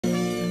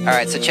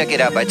Alright, so check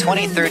it out. By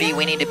 2030,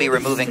 we need to be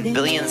removing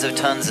billions of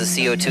tons of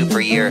CO2 per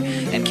year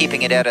and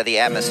keeping it out of the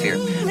atmosphere.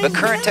 But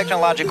current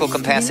technological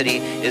capacity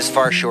is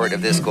far short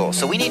of this goal.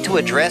 So we need to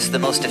address the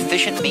most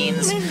efficient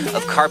means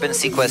of carbon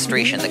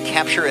sequestration, the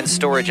capture and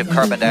storage of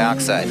carbon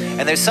dioxide.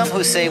 And there's some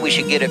who say we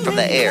should get it from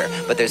the air,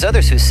 but there's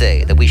others who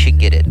say that we should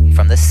get it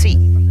from the sea.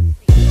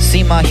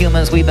 See, my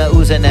humans, we've been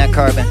oozing that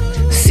carbon.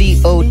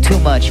 CO too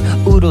much,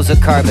 oodles of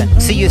carbon.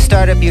 See, you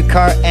start up your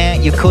car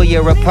and you cool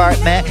your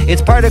apartment.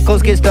 Its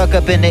particles get stuck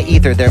up in the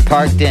ether, they're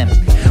parked in.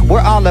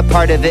 We're all a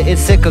part of it,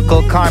 it's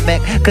cyclical,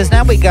 karmic. Cause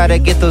now we gotta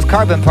get those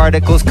carbon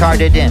particles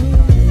carted in.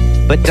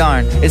 But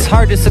darn, it's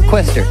hard to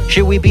sequester.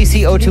 Should we be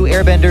CO2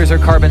 airbenders or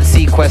carbon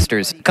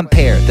sequesters?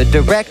 Compare the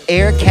direct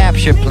air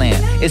capture plan.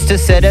 It's to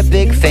set up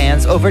big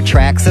fans over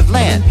tracts of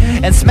land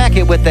and smack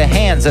it with the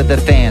hands of the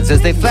fans.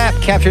 As they flap,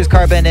 captures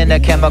carbon in a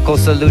chemical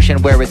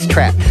solution where it's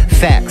trapped.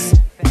 Facts.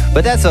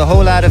 But that's a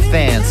whole lot of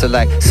fans, so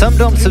like, some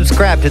don't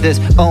subscribe to this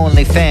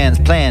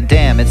OnlyFans plan.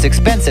 Damn, it's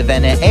expensive,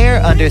 and in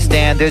air,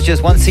 understand, there's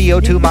just one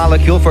CO2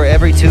 molecule for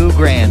every 2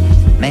 grand.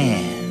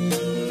 Man.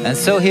 And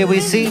so here we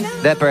see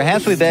that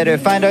perhaps we better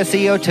find our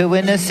CO2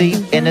 in the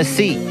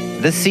sea,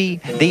 the sea,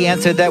 the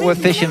answer that we're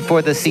fishing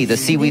for, the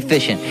sea we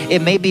fishing.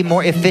 It may be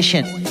more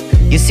efficient.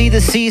 You see,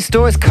 the sea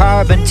stores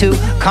carbon too.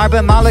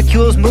 Carbon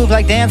molecules move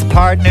like dance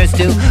partners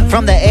do.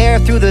 From the air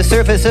through the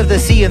surface of the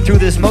sea, and through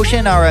this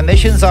motion our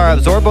emissions are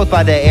absorbed both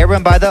by the air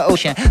and by the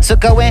ocean. So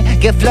go in,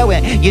 get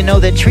flowing. You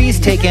know the trees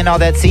taking all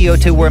that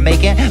CO2 we're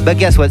making, but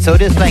guess what, so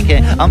does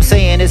plankton. I'm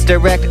saying it's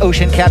direct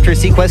ocean capture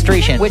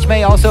sequestration, which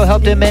may also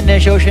help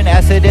diminish ocean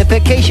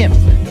acidification.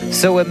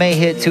 So it may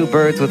hit 2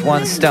 birds with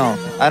 1 stone.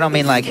 I don't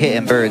mean like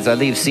hitting birds, I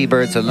leave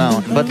seabirds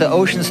alone. But the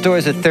ocean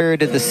stores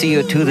 1/3 of the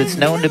CO2 that's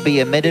known to be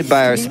emitted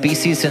by our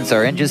species since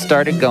our engines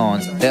started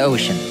going. The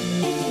ocean.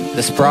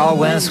 The sprawl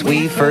whence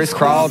we first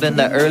crawled in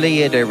the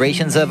early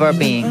iterations of our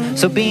being.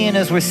 So being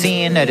as we're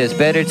seeing that it's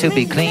better to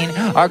be clean,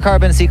 our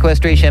carbon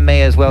sequestration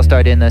may as well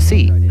start in the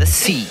sea. The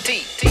sea.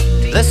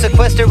 Let's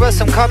sequester us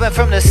some carbon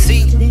from the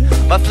sea.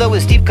 My flow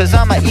is deep cause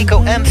I'm an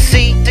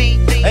eco-MC.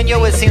 And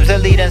yo, it seems the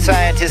leading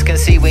scientists can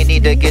see we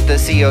need to get the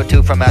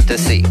CO2 from out the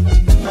sea.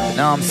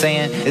 Know what I'm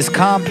saying? It's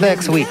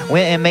complex, we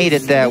went and made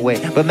it that way.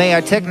 But may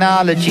our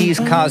technologies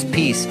cause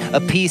peace, a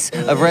piece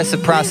of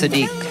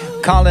reciprocity,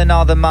 calling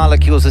all the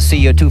molecules of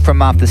CO2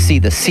 from off the sea,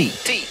 the sea.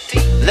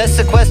 Let's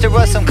sequester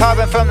us some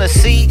carbon from the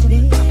sea.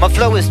 My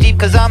flow is deep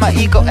cause I'm an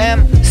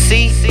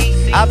eco-MC.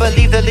 I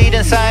believe the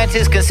leading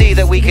scientists can see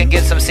that we can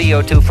get some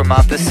CO2 from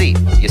off the sea,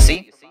 you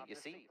see?